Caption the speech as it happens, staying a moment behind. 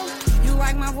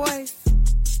like my voice?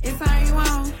 It turn you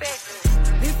on.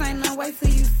 This ain't no way till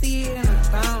you see it in a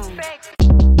song.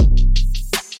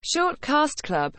 Short Cast Club.